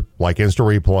better, like instant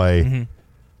replay,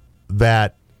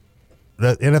 that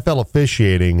NFL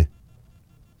officiating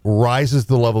rises to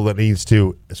the level that it needs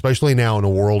to, especially now in a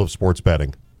world of sports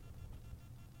betting,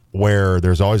 where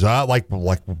there's always, like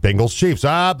Bengals Chiefs,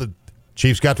 the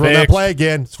Chiefs got to run that play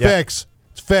again. It's fix.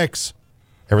 It's fix.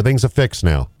 Everything's a fix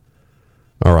now.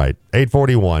 All right,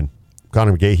 8:41.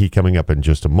 Connor McGahee coming up in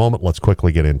just a moment. Let's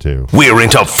quickly get into. We're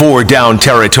into 4 down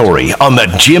territory on the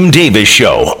Jim Davis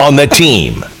Show on the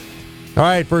team. All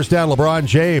right, first down, LeBron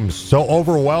James. So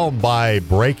overwhelmed by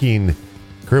breaking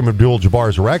Kareem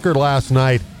Abdul-Jabbar's record last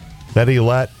night that he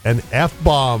let an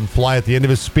F-bomb fly at the end of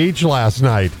his speech last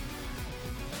night.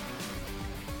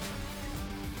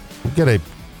 We've got to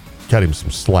cut him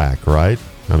some slack, right?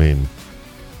 I mean,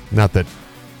 not that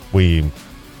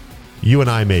you and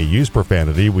I may use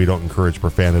profanity. We don't encourage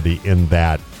profanity in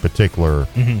that particular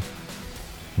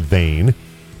vein,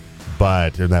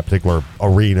 but in that particular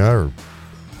arena.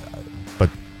 But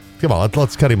come on,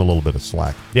 let's cut him a little bit of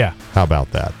slack. Yeah. How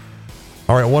about that?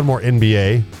 All right, one more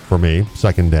NBA for me.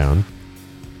 Second down.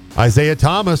 Isaiah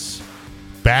Thomas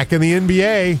back in the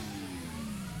NBA.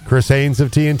 Chris Haynes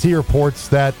of TNT reports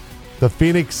that the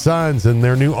Phoenix Suns and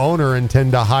their new owner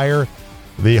intend to hire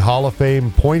the Hall of Fame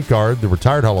point guard, the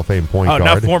retired Hall of Fame point guard.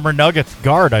 Not former Nuggets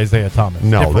guard Isaiah Thomas.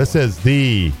 No, this is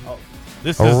the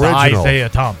original Isaiah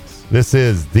Thomas. This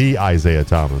is the Isaiah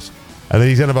Thomas. And then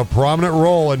he's going to have a prominent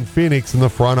role in Phoenix in the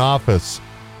front office.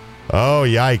 Oh,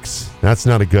 yikes. That's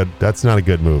not a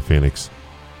good move, Phoenix.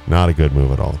 Not a good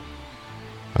move at all.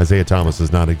 Isaiah Thomas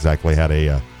has not exactly had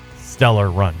a stellar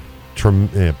run.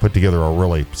 Put together a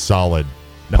really solid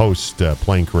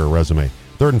post-playing career resume.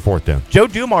 3rd and 4th down. Joe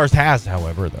Dumars has,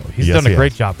 however, though. He's done a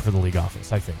great job for the league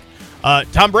office, I think.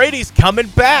 Tom Brady's coming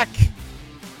back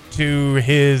to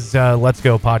his Let's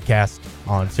Go podcast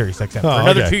on SiriusXM for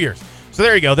another 2 years. So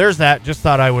there you go. There's that. Just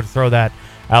thought I would throw that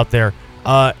out there.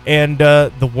 And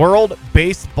the World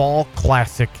Baseball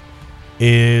Classic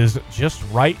is just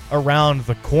right around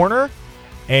the corner.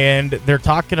 And they're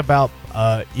talking about,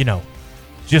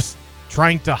 just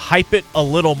trying to hype it a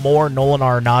little more. Nolan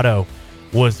Arenado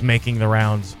was making the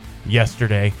rounds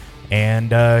yesterday,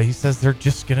 and he says they're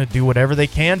just going to do whatever they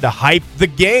can to hype the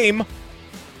game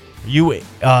You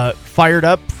fired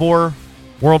up for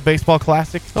World Baseball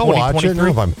Classics 2023? I'll watch it. I don't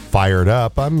know if I'm fired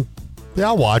up.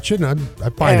 I'll watch it. I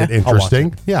find it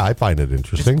interesting. Yeah, I find it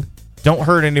interesting. Don't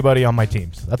hurt anybody on my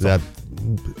teams. That's all.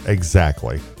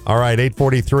 Exactly. All right,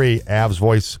 8:43, Avs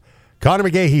voice Connor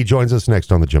McGahey joins us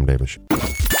next on the Jim Davis Show.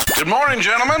 Good morning,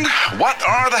 gentlemen. What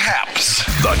are the haps?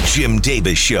 The Jim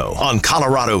Davis Show on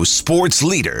Colorado's sports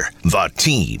leader, The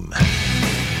Team.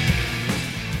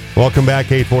 Welcome back,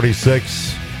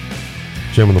 8:46.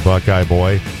 Jim and the Buckeye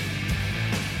Boy.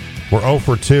 We're 0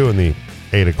 for 2 in the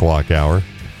 8 o'clock hour.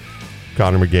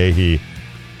 Connor McGahey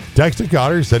texted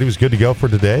Connor. He said he was good to go for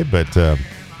today, but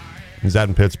he's out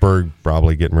in Pittsburgh,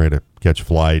 probably getting ready to catch a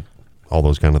flight, all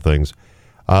those kind of things.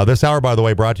 This hour, by the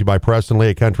way, brought to you by Preston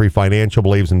Lee at Country Financial.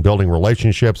 Believes in building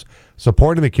relationships,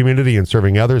 supporting the community, and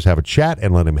serving others. Have a chat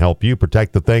and let him help you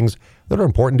protect the things that are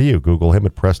important to you. Google him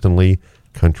at Preston Lee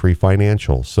Country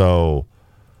Financial. So,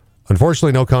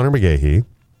 unfortunately, no Connor McGahey.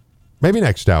 Maybe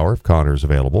next hour, if Connor's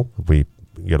available, if we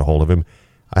get a hold of him.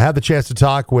 I had the chance to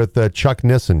talk with Chuck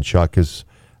Nissen. Chuck is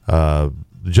the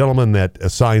gentleman that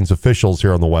assigns officials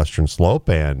here on the Western Slope,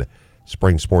 and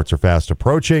spring sports are fast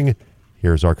approaching.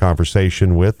 Here's our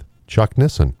conversation with Chuck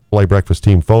Nissen. Play Breakfast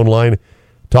Team phone line.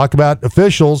 Talk about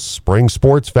officials, spring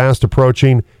sports fast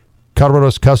approaching.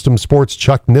 Colorado's Custom Sports,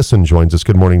 Chuck Nissen joins us.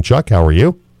 Good morning, Chuck. How are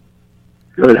you?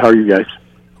 Good. How are you guys?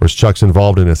 Of course, Chuck's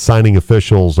involved in assigning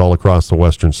officials all across the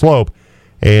Western Slope.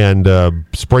 And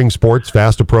spring sports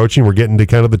fast approaching. We're getting to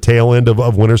kind of the tail end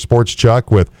of winter sports, Chuck,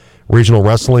 with regional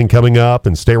wrestling coming up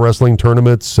and state wrestling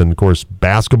tournaments. And, of course,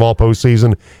 basketball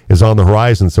postseason is on the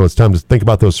horizon. So it's time to think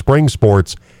about those spring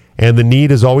sports. And the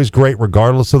need is always great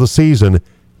regardless of the season.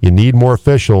 You need more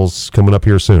officials coming up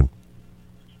here soon.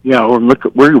 Yeah,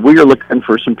 we are looking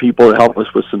for some people to help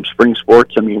us with some spring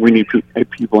sports. I mean, we need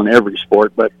people in every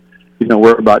sport, but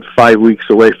we're about 5 weeks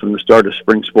away from the start of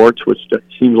spring sports, which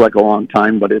seems like a long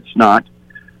time, but it's not.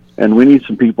 And we need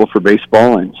some people for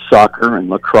baseball and soccer and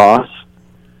lacrosse.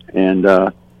 And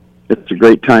it's a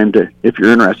great time if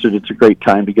you're interested, it's a great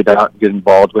time to get out and get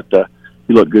involved with the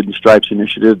You Look Good in Stripes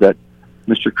initiative that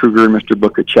Mr. Kruger and Mr.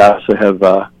 Bukachasa have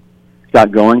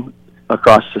got going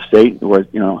across the state, where,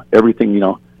 everything,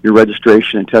 your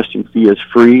registration and testing fee is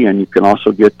free, and you can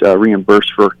also get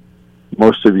reimbursed for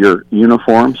most of your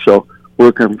uniforms. So we're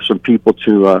looking for some people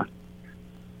that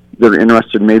are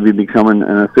interested in maybe becoming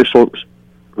an official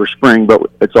for spring, but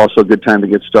it's also a good time to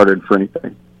get started for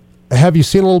anything. Have you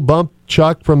seen a little bump,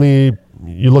 Chuck, from the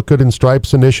You Look Good in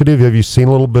Stripes initiative? Have you seen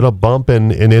a little bit of bump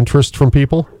in interest from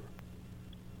people?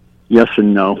 Yes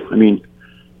and no. I mean,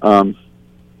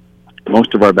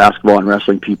 most of our basketball and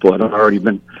wrestling people had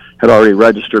already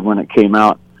registered when it came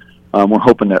out. We're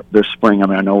hoping that this spring,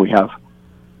 I know we have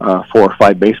 4 or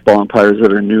 5 baseball umpires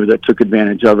that are new that took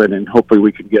advantage of it, and hopefully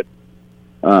we could get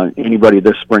anybody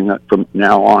this spring from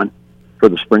now on for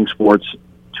the spring sports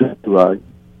to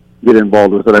get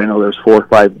involved with it. I know there's 4 or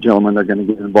 5 gentlemen that are going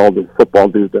to get involved in football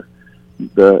due to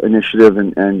the initiative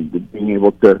and being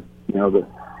able to,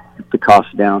 the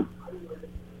cost down.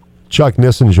 Chuck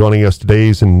Nissen joining us today.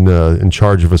 He's in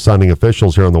charge of assigning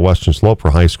officials here on the Western Slope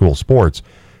for high school sports.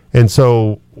 And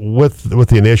so with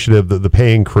the initiative, the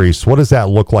pay increase, what does that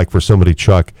look like for somebody,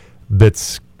 Chuck,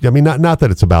 that's, not that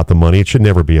it's about the money. It should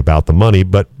never be about the money,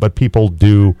 but people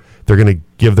do, they're going to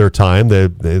give their time.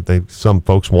 They some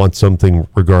folks want something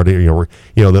regarding,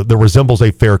 that resembles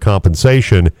a fair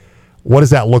compensation. What does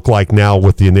that look like now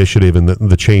with the initiative and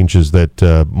the changes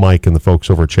that Mike and the folks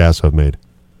over at CHASA have made?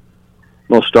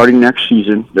 Well, starting next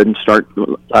season, didn't start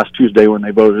last Tuesday when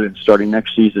they voted, and starting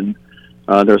next season,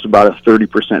 there's about a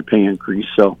 30% pay increase.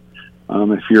 So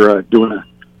if you're doing a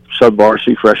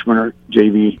sub-varsity freshman or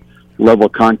JV level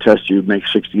contest, you make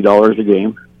 $60 a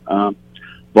game.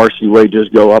 Varsity wages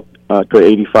go up to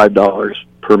 $85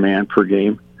 per man per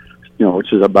game,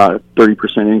 which is about a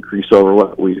 30% increase over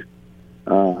what we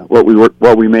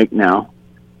make now.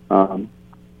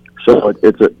 So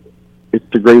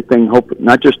it's a great thing. Hope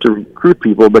not just to recruit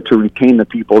people, but to retain the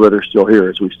people that are still here,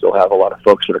 as we still have a lot of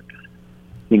folks that are,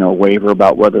 waver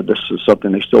about whether this is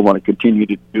something they still want to continue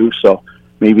to do. So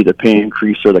maybe the pay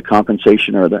increase or the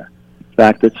compensation or the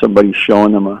fact that somebody's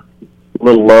showing them a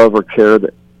little love or care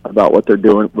about what they're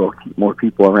doing will keep more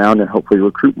people around and hopefully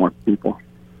recruit more people.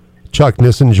 Chuck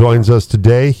Nissen joins us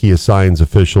today. He assigns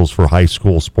officials for high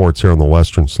school sports here on the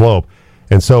Western Slope.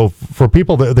 And so for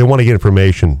people that they want to get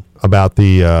information about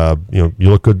the You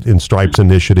Look Good in Stripes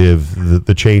initiative,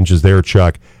 the changes there,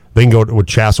 Chuck, they can go to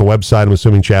CHASA website. I'm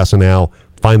assuming CHASA now.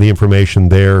 Find the information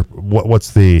there.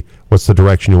 What's the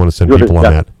direction you want to send people on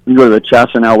that? You go to the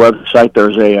CHASA Now website.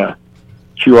 There's a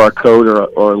QR code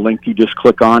or a link you just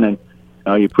click on, and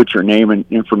You put your name and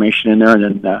information in there,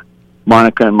 and then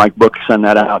Monica and Mike Book send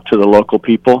that out to the local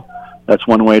people. That's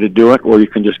one way to do it. Or you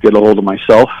can just get a hold of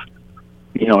myself,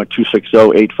 at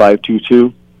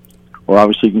 260-8522. Or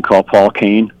obviously you can call Paul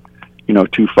Kane,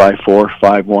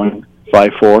 254-5154,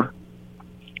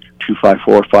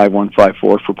 254-5154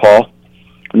 for Paul.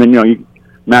 And then,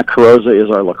 Matt Carosa is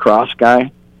our lacrosse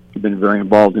guy. He's been very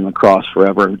involved in lacrosse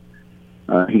forever.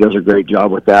 He does a great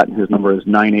job with that. His number is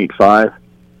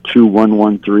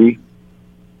 985-2113.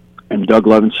 And Doug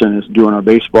Levinson is doing our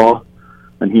baseball,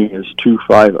 and he is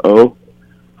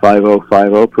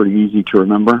 250-5050, pretty easy to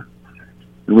remember.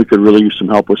 And we could really use some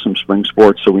help with some spring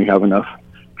sports so we have enough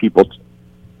people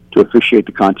to officiate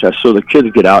the contest so the kids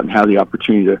get out and have the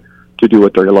opportunity to do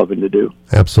what they're loving to do.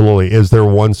 Absolutely. Is there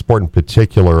one sport in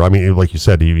particular? I mean, like you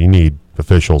said, you need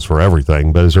officials for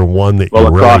everything, but is there one that you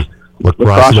lacrosse, really...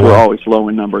 Lacrosse we're always low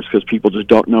in numbers because people just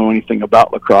don't know anything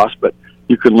about lacrosse, but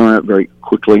you can learn it very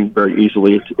quickly and very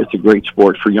easily. It's a great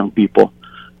sport for young people.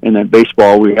 And then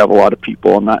baseball, we have a lot of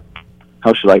people,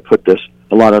 how should I put this,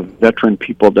 a lot of veteran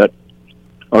people that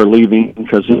are leaving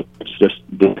because it's just...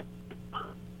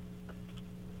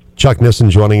 Chuck Nissen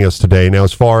joining us today. Now,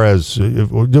 as far as,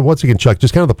 once again, Chuck,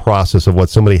 just kind of the process of what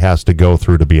somebody has to go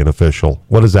through to be an official.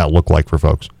 What does that look like for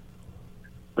folks?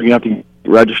 You have to get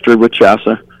registered with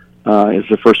CHSAA. Is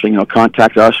the first thing.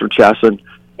 Contact us or CHSAA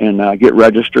and get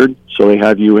registered. So they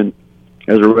have you in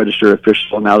as a registered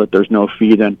official. Now that there's no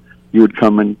fee, then you would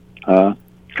come to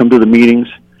the meetings.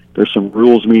 There's some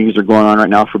rules meetings that are going on right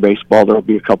now for baseball. There'll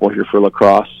be a couple here for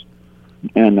lacrosse,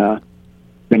 and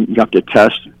then you have to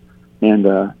test, and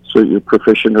so you're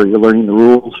proficient or you're learning the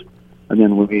rules. And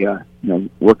then we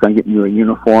work on getting you a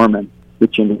uniform and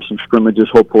get you into some scrimmages,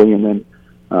 hopefully, and then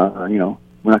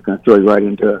we're not going to throw you right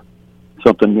into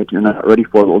something that you're not ready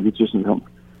for. We'll get you some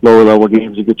lower level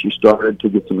games to get you started, to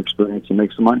get some experience and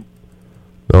make some money.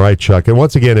 All right, Chuck. And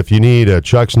once again, if you need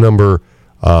Chuck's number,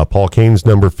 Paul Kane's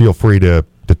number, feel free to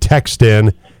text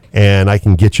in, and I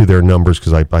can get you their numbers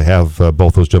because I have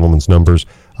both those gentlemen's numbers.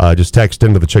 Just text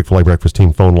into the Chick-fil-A Breakfast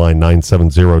Team phone line,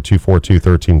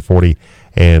 970-242-1340,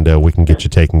 and we can get you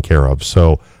taken care of.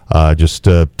 So just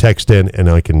text in, and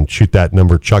I can shoot that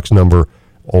number, Chuck's number,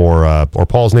 or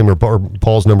Paul's name or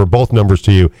Paul's number, both numbers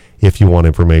to you if you want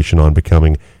information on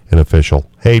becoming an official.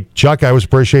 Hey, Chuck, I always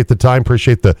appreciate the time,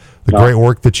 appreciate the great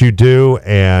work that you do,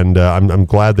 and I'm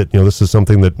glad that this is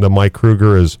something that Mike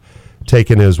Kruger has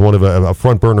taken as one of a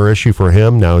front burner issue for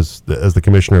him now as the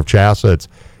commissioner of CHSAA.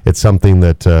 It's something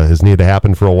that has needed to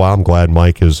happen for a while. I'm glad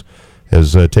Mike has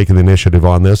taken the initiative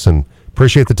on this, and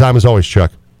appreciate the time as always,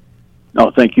 Chuck.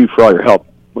 No, thank you for all your help,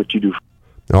 what you do.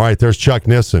 All right, there's Chuck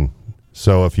Nissen.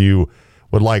 So if you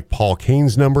would like Paul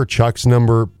Kane's number, Chuck's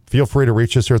number, feel free to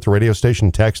reach us here at the radio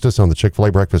station. Text us on the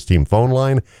Chick-fil-A Breakfast Team phone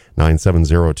line,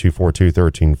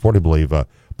 970-242-1340. I believe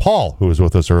Paul, who was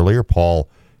with us earlier, Paul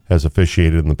has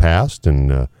officiated in the past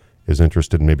and is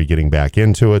interested in maybe getting back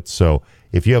into it. So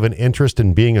if you have an interest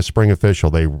in being a spring official,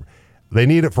 they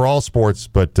need it for all sports,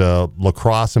 but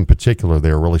lacrosse in particular,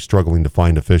 they're really struggling to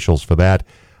find officials for that.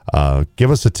 Give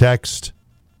us a text.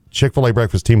 Chick-fil-A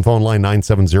Breakfast Team phone line,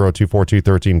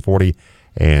 970-242-1340,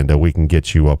 and we can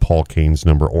get you Paul Kane's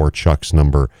number or Chuck's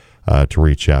number to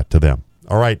reach out to them.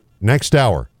 All right, next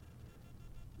hour,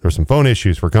 there's some phone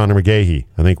issues for Connor McGahey.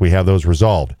 I think we have those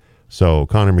resolved. So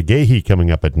Connor McGahey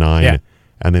coming up at 9,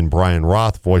 and then Brian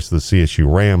Roth, voice of the CSU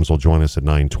Rams, will join us at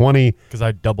 9:20. Because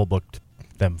I double-booked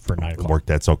them for 9 o'clock.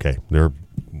 That's okay.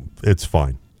 It's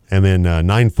fine. And then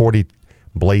 9:40,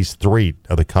 Blaze Threet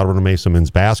of the Colorado Mesa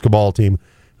men's basketball team,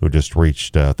 who just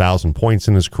reached 1,000 points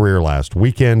in his career last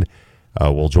weekend,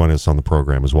 will join us on the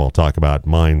program as well. Talk about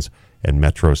Mines and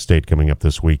Metro State coming up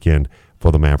this weekend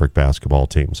for the Maverick basketball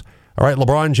teams. All right,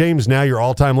 LeBron James now your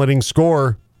all-time leading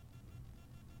scorer.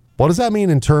 What does that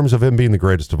mean in terms of him being the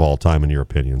greatest of all time, in your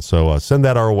opinion? So send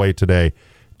that our way today.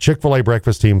 Chick-fil-A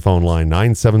Breakfast Team phone line,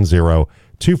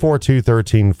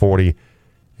 970-242-1340.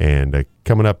 And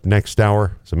coming up next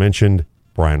hour, as I mentioned,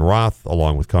 Brian Roth,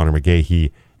 along with Connor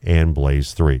McGahey and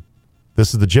Blaze Threet.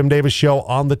 This is the Jim Davis Show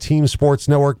on the Team Sports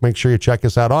Network. Make sure you check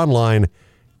us out online.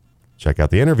 Check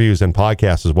out the interviews and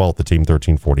podcasts as well at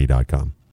theteam1340.com.